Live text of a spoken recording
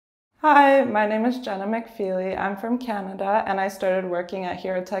Hi, my name is Jenna McFeely. I'm from Canada and I started working at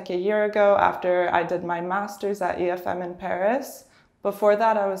Heuritech a year ago after I did my master's at EFM in Paris. Before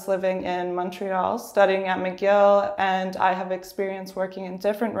that, I was living in Montreal studying at McGill, and I have experience working in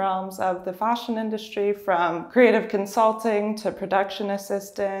different realms of the fashion industry, from creative consulting to production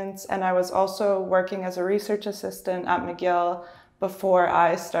assistants, and I was also working as a research assistant at McGill before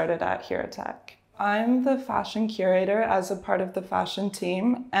I started at Heuritech. I'm the fashion curator as a part of the fashion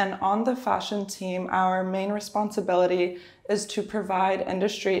team, and on the fashion team, our main responsibility is to provide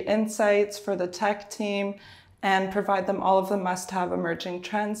industry insights for the tech team and provide them all of the must-have emerging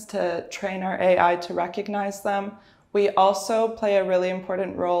trends to train our AI to recognize them. We also play a really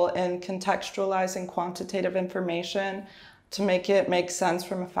important role in contextualizing quantitative information to make it make sense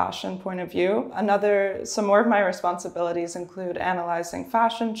from a fashion point of view. Some more of my responsibilities include analyzing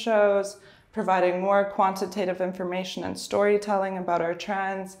fashion shows, providing more quantitative information and storytelling about our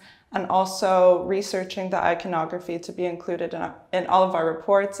trends, and also researching the iconography to be included in all of our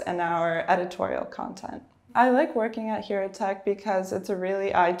reports and our editorial content. I like working at Heuritech because it's a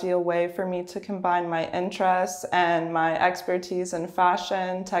really ideal way for me to combine my interests and my expertise in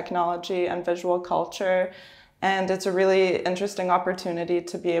fashion, technology, and visual culture. And it's a really interesting opportunity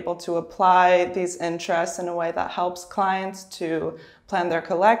to be able to apply these interests in a way that helps clients to plan their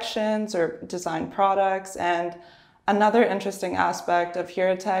collections or design products. And another interesting aspect of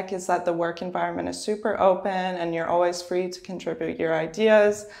Heuritech is that the work environment is super open and you're always free to contribute your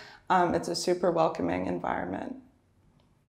ideas. It's a super welcoming environment.